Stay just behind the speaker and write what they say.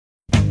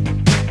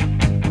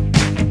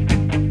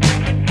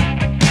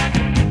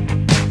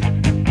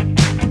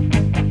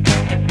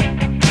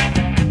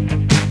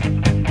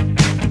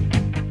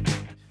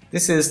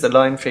This is the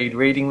Linefeed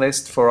reading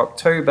list for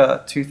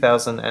October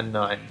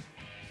 2009.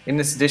 In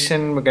this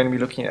edition we're going to be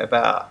looking at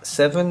about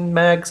 7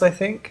 mags, I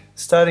think,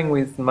 starting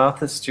with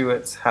Martha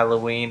Stewart's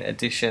Halloween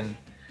edition,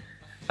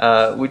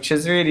 which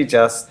is really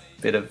just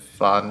a bit of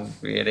fun,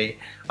 really.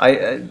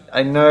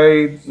 I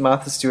know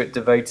Martha Stewart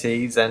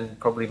devotees and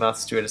probably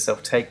Martha Stewart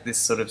herself take this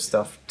sort of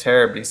stuff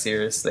terribly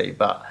seriously,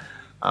 but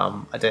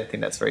I don't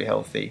think that's very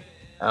healthy.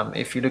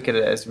 If you look at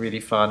it as really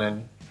fun,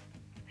 and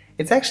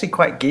it's actually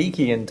quite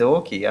geeky and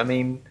dorky. I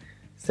mean,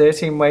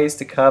 13 ways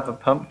to carve a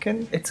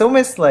pumpkin. It's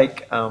almost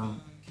like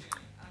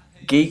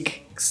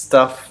geek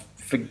stuff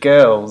for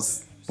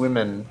girls,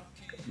 women,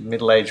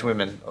 middle-aged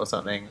women or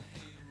something.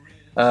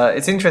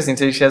 It's interesting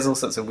too, she has all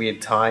sorts of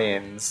weird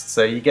tie-ins,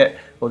 so you get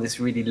all this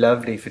really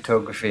lovely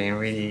photography and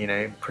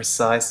really,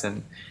 precise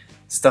and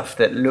stuff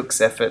that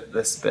looks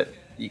effortless, but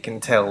you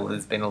can tell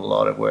there's been a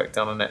lot of work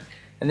done on it.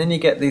 And then you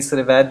get these sort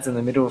of ads in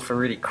the middle for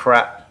really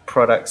crap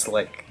products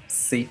like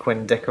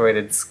sequin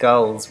decorated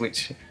skulls,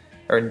 which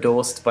are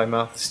endorsed by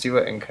Martha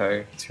Stewart and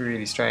co. It's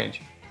really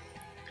strange.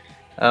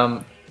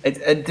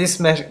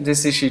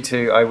 This issue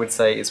too, I would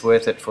say, is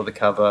worth it for the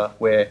cover,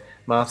 where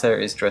Martha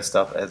is dressed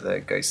up as a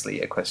ghostly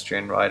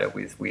equestrian rider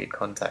with weird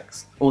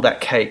contacts. All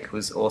that cake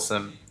was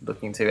awesome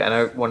looking too, and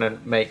I want to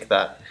make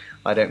that.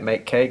 I don't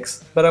make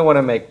cakes, but I want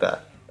to make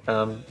that.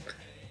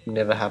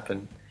 Never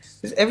happened.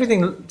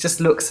 Everything just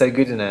looks so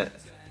good in it,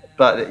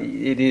 but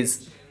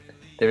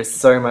there is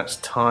so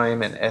much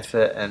time and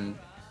effort and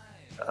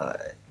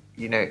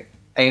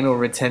anal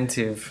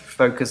retentive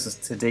focus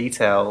to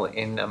detail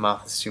in a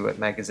Martha Stewart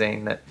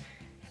magazine that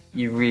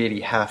you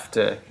really have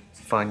to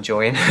find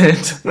joy in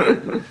it.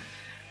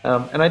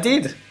 And I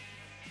did.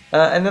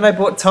 And then I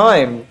bought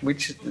Time,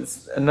 which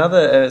is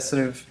another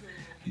sort of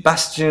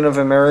bastion of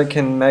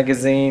American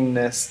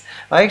magazine-ness.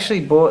 I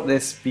actually bought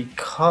this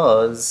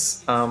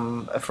because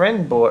a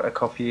friend bought a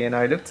copy, and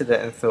I looked at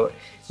it and thought,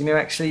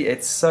 actually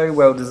it's so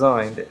well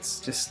designed.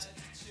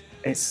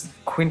 It's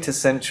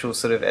quintessential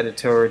sort of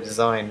editorial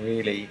design,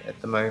 really,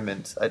 at the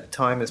moment.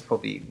 Time has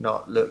probably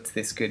not looked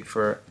this good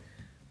for,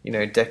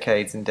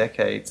 decades and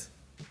decades.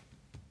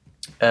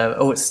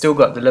 It's still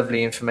got the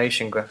lovely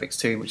information graphics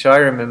too, which I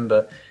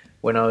remember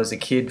when I was a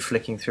kid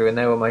flicking through, and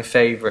they were my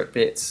favourite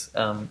bits.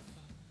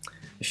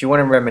 If you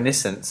want a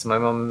reminiscence, my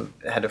mum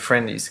had a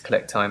friend that used to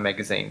collect Time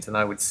magazines, and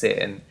I would sit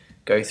and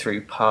go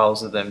through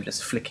piles of them,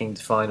 just flicking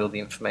to find all the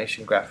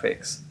information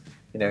graphics,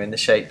 in the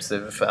shapes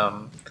of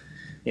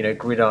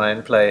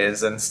gridiron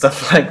players and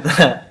stuff like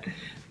that.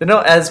 They're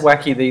not as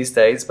wacky these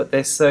days, but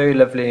they're so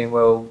lovely and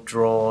well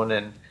drawn,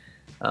 and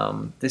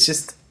there's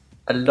just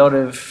a lot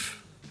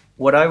of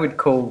what I would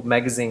call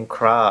magazine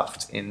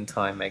craft in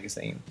Time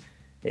magazine.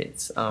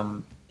 It's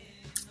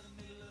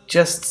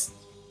just,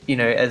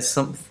 as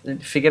something,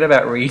 forget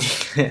about reading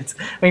it.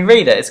 I mean,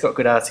 read it, it's got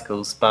good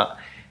articles, but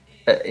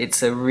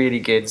it's a really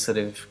good sort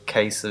of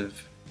case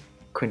of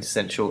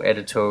quintessential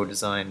editorial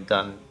design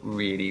done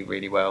really,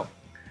 really well.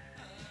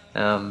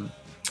 And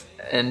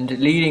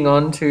leading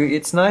on to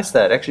It's Nice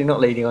That, actually not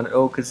leading on at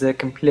all, because they're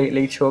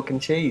completely chalk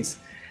and cheese.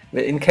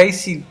 But in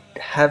case you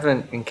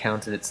haven't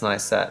encountered It's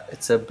Nice That,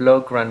 it's a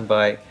blog run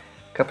by a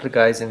couple of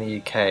guys in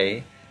the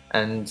UK,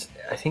 and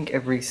I think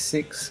every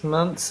 6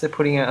 months they're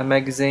putting out a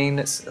magazine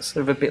that's sort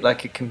of a bit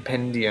like a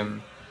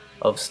compendium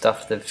of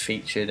stuff they've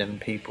featured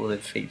and people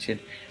they've featured,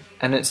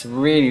 and it's a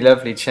really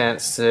lovely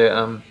chance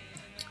to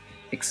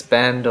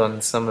expand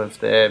on some of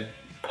their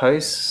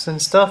posts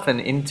and stuff and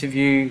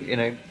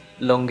interview,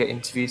 longer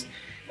interviews.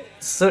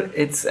 So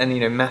it's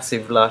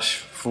massive lush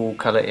full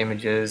colour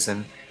images,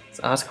 and it's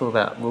an article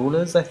about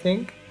rulers, I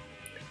think.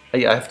 I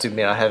have to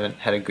admit I haven't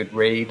had a good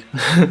read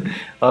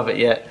of it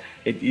yet.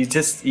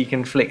 You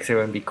can flick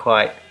through and be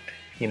quite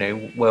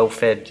well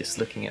fed just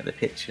looking at the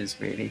pictures,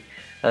 really.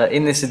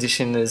 In this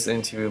edition there's an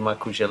interview with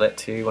Michael Gillette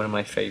too, one of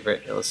my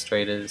favourite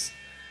illustrators.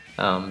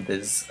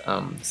 There's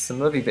some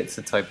lovely bits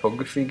of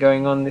typography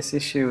going on this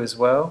issue as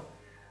well.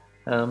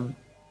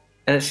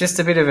 And it's just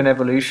a bit of an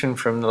evolution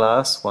from the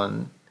last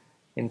one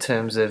in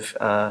terms of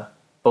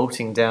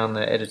bolting down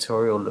the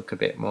editorial look a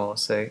bit more,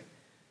 so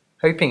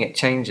hoping it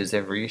changes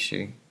every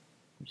issue.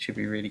 It should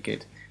be really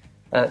good.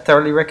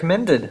 Thoroughly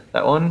recommended,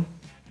 that one.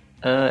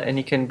 And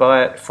you can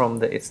buy it from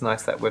the It's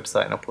Nice That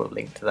website, and I'll put a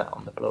link to that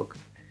on the blog.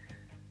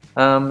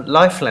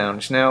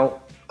 Lifelounge.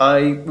 Now, I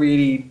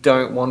really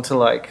don't want to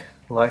like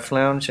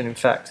Lifelounge, and in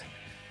fact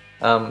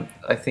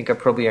I think I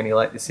probably only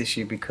like this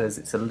issue because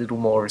it's a little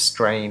more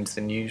restrained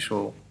than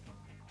usual.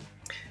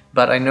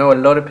 But I know a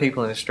lot of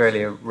people in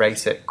Australia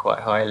rate it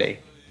quite highly,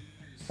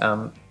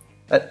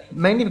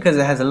 mainly because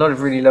it has a lot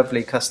of really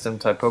lovely custom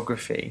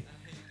typography.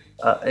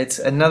 It's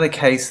another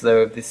case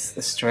though of this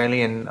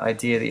Australian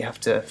idea that you have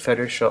to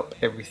Photoshop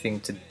everything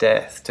to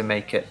death to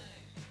make it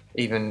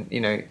even,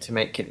 to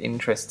make it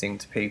interesting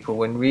to people,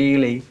 when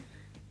really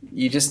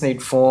you just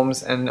need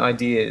forms and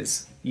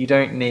ideas. You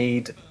don't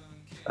need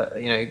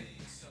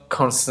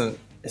constant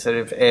sort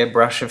of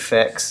airbrush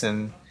effects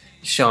and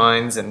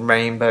shines and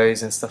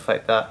rainbows and stuff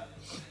like that.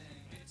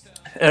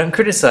 And I'm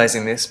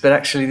criticising this, but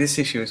actually this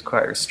issue is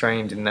quite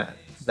restrained in that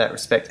that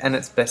respect, and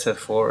it's better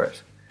for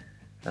it.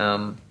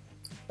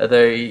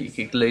 Although you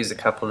could lose a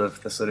couple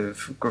of the sort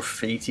of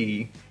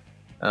graffiti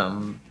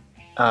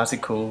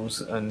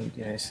articles, and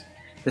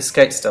the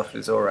skate stuff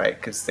is alright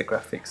because the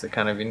graphics are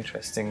kind of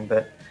interesting,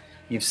 but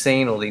you've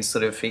seen all these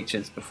sort of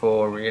features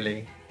before,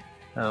 really.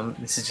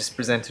 This is just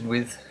presented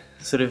with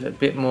sort of a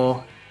bit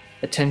more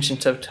attention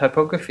to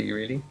typography,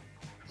 really.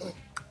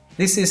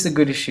 This is a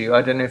good issue.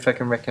 I don't know if I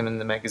can recommend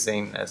the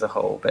magazine as a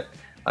whole, but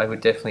I would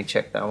definitely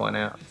check that one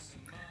out.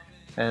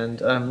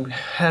 And I'm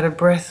out of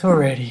breath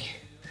already.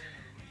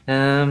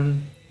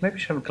 Maybe I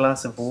should have a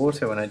glass of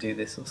water when I do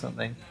this or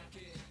something.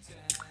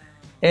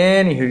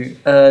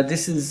 Anywho,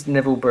 this is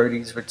Neville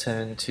Brody's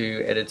return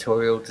to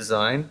editorial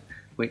design,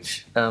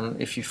 which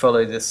if you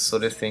follow this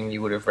sort of thing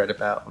you would have read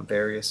about on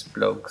various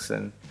blogs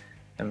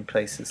and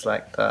places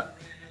like that.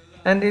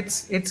 And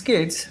it's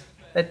good.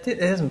 It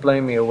hasn't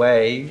blown me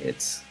away.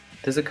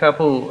 There's a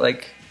couple,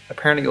 like,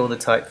 apparently all the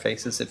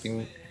typefaces have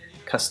been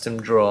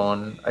custom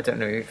drawn. I don't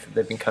know if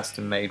they've been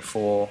custom made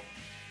for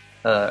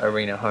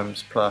Arena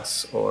Hommes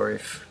Plus, or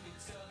if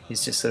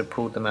he's just sort of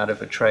pulled them out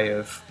of a tray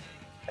of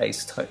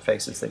Ace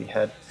typefaces that he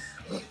had.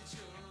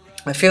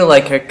 I feel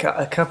like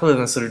a couple of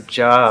them sort of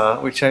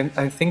jar, which I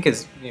think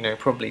is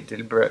probably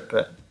deliberate,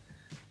 but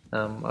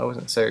I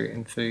wasn't so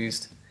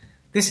enthused.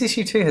 This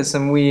issue too has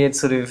some weird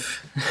sort of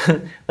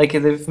like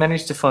they've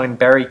managed to find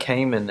Barry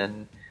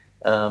Kamen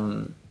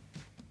and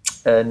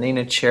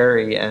Nina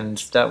Cherry, and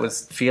that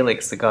was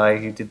Felix, the guy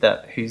who did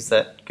that Who's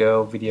That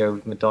Girl video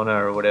with Madonna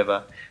or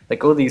whatever.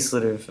 Like all these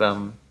sort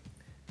of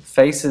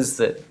faces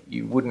that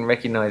you wouldn't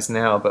recognize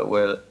now, but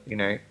were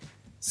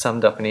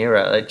summed up an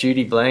era. Like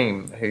Judy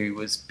Blame, who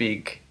was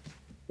big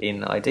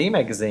in ID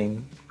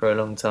magazine for a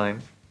long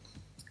time,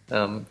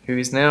 who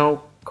is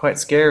now quite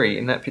scary.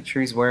 In that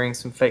picture he's wearing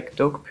some fake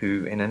dog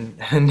poo in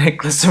a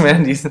necklace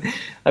around his...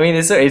 I mean,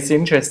 it's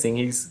interesting.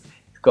 He's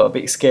got a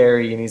bit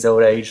scary in his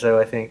old age, though,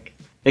 I think.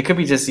 It could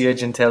be just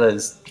Jurgen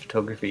Teller's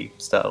photography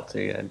style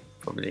too, and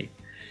probably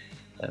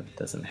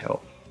doesn't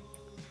help.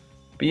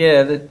 But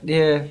yeah,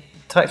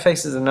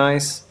 typefaces are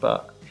nice,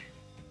 but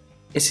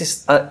it's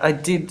just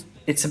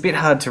it's a bit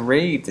hard to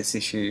read this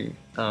issue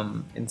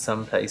in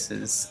some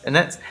places, and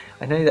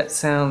I know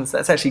that's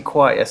actually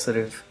quite a sort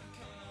of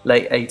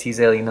late 80s,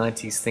 early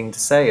 90s thing to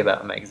say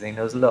about a magazine.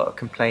 There was a lot of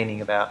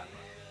complaining about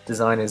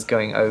designers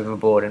going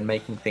overboard and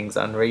making things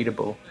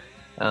unreadable.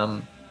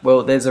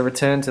 Well, there's a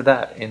return to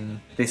that in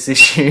this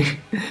issue.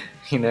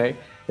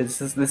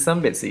 There's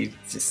some bits that you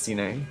just,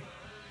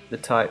 the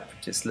type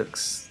just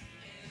looks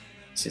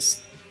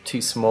just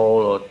too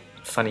small or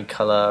funny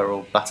colour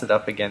or buttered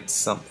up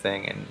against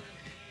something, and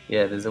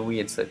yeah, there's a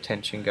weird sort of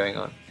tension going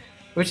on,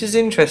 which is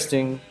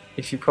interesting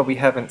if you probably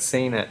haven't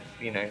seen it,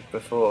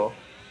 before.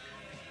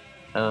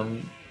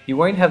 You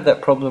won't have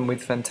that problem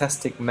with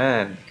Fantastic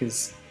Man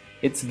because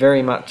it's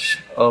very much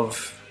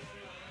of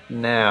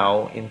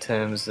now in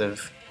terms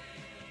of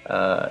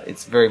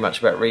it's very much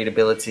about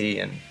readability,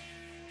 and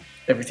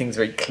everything's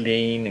very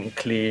clean and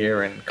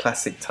clear and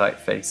classic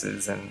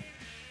typefaces and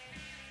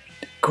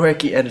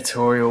quirky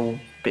editorial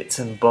bits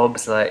and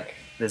bobs, like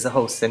there's a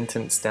whole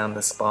sentence down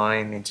the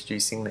spine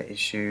introducing the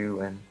issue,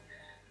 and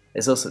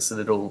there's all sorts of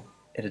little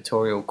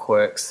editorial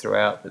quirks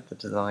throughout that the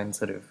design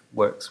sort of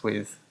works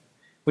with,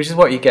 which is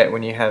what you get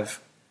when you have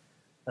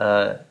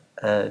a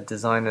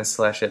designer /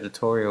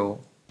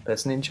 editorial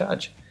person in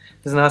charge.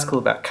 There's an article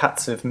about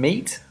cuts of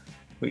meat,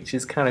 which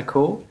is kind of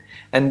cool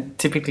and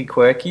typically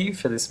quirky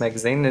for this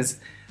magazine. There's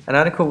an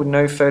article with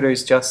no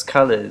photos, just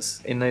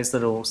colours. In those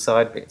little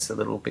side bits, the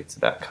little bits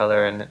about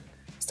colour, and it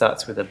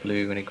starts with a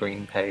blue and a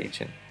green page,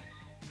 and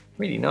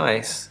really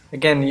nice.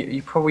 Again,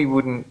 you probably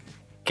wouldn't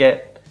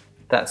get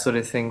that sort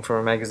of thing from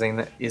a magazine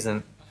that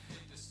isn't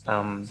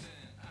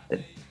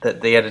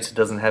that the editor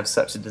doesn't have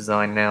such a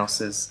design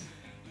nous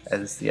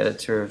as the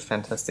editor of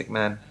Fantastic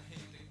Man.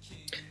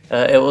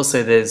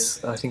 Also,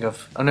 there's, I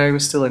know it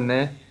was still in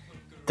there.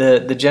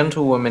 The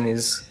Gentlewoman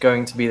is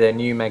going to be their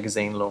new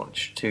magazine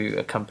launch to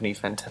accompany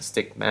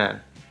Fantastic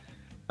Man.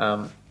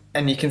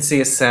 And you can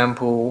see a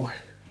sample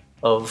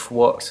of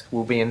what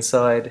will be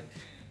inside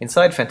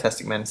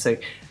Fantastic Man. So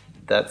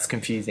that's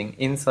confusing.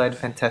 Inside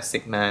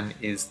Fantastic Man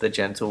is the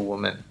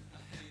Gentlewoman.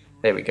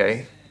 There we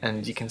go.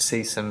 And you can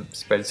see some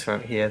spreads from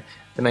it here.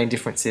 The main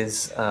difference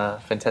is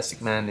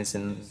Fantastic Man is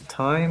in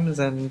Times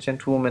and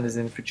Gentlewoman is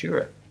in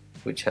Futura,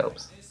 which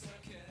helps.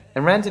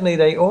 And randomly,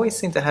 they always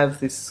seem to have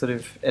this sort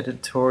of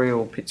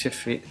editorial picture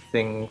fit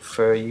thing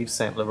for Yves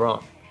Saint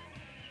Laurent,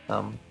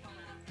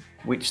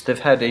 which they've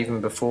had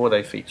even before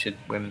they featured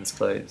women's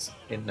clothes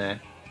in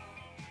there.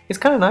 It's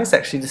kind of nice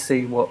actually to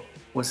see what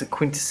was a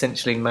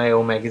quintessentially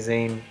male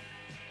magazine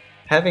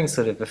having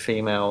sort of a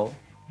female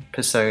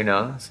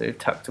persona sort of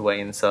tucked away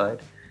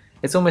inside.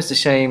 It's almost a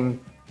shame,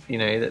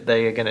 that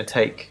they are going to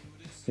take,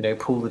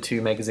 pull the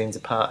two magazines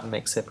apart and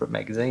make separate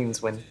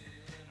magazines, when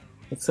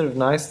it's sort of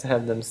nice to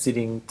have them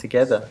sitting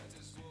together.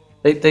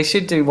 They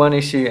should do one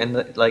issue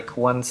and like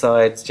one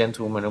side's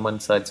Gentlewoman and one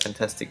side's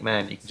Fantastic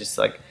Man. You can just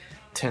like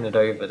turn it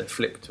over, the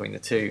flip between the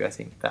two. I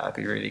think that would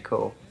be really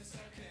cool.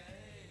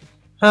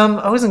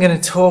 I wasn't going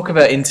to talk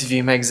about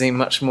Interview magazine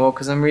much more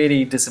because I'm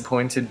really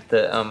disappointed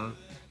that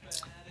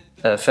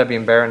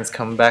Fabian Baron's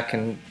come back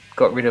and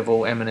got rid of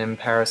all M&M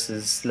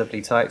Paris's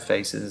lovely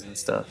typefaces and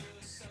stuff.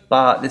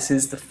 But this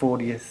is the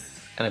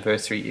 40th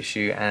anniversary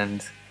issue,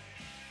 and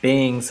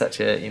being such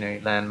a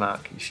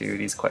landmark issue,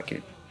 it is quite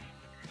good.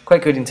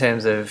 Quite good in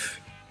terms of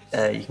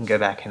you can go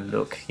back and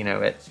look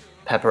at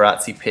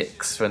paparazzi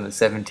pics from the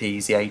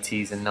 70s, the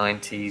 80s and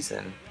 90s,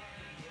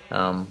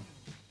 and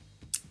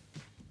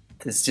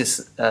there's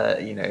just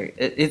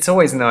it's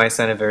always nice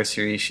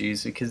anniversary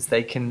issues because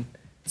they can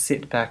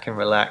sit back and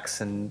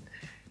relax and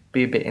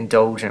be a bit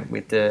indulgent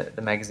with the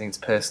magazine's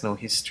personal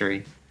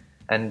history.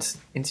 And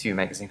Interview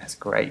magazine has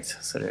great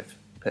sort of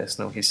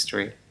personal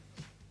history.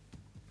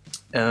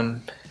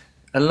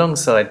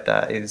 Alongside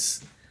that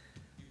is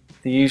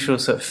the usual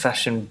sort of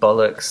fashion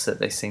bollocks that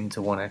they seem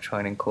to want to try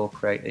and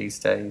incorporate these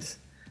days,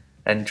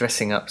 and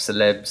dressing up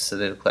celebs so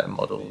they look like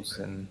models,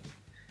 and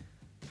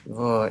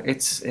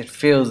it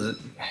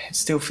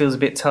still feels a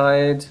bit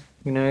tired.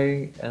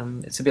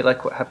 It's a bit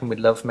like what happened with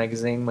Love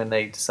magazine when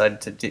they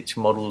decided to ditch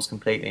models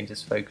completely and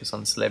just focus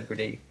on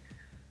celebrity.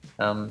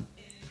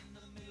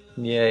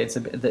 Yeah, it's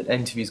a bit that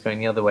Interview's going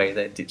the other way.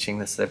 They're ditching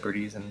the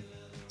celebrities and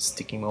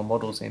sticking more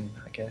models in,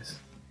 I guess.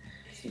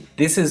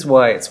 This is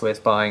why it's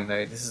worth buying,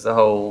 though. This is a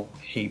whole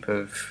heap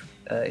of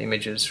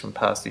images from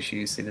past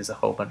issues. See, there's a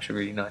whole bunch of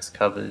really nice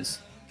covers,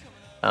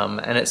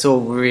 and it's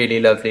all really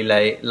lovely,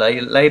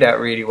 laid out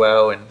really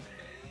well. And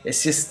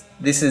it's just,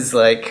 this is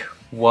like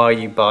why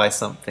you buy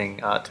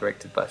something art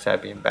directed by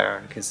Fabian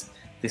Baron, because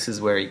this is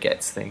where he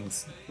gets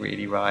things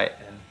really right,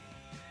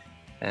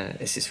 and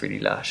it's just really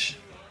lush.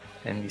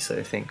 And you sort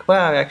of think,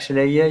 wow,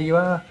 actually, yeah, you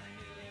are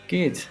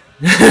good.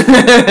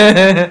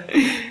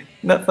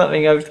 Not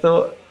something I've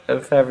thought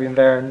of Fabian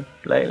Baron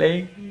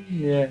lately.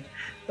 Yeah,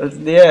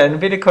 and a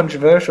bit of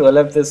controversial. I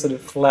love the sort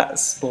of flat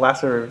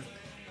splatter of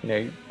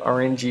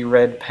orangey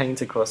red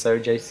paint across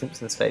O.J.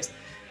 Simpson's face.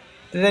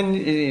 But then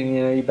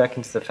you're back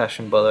into the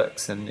fashion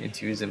bollocks and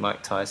interviews with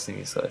Mike Tyson.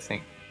 You sort of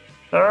think,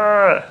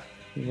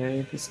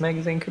 this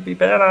magazine could be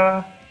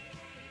better.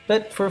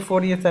 But for a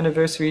 40th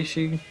anniversary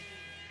issue,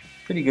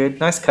 pretty good.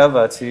 Nice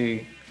cover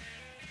too.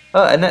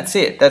 Oh, and that's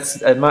it.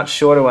 That's a much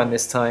shorter one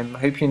this time. I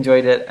hope you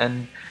enjoyed it,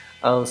 and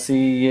I'll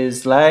see you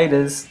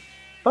later.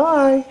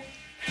 Bye.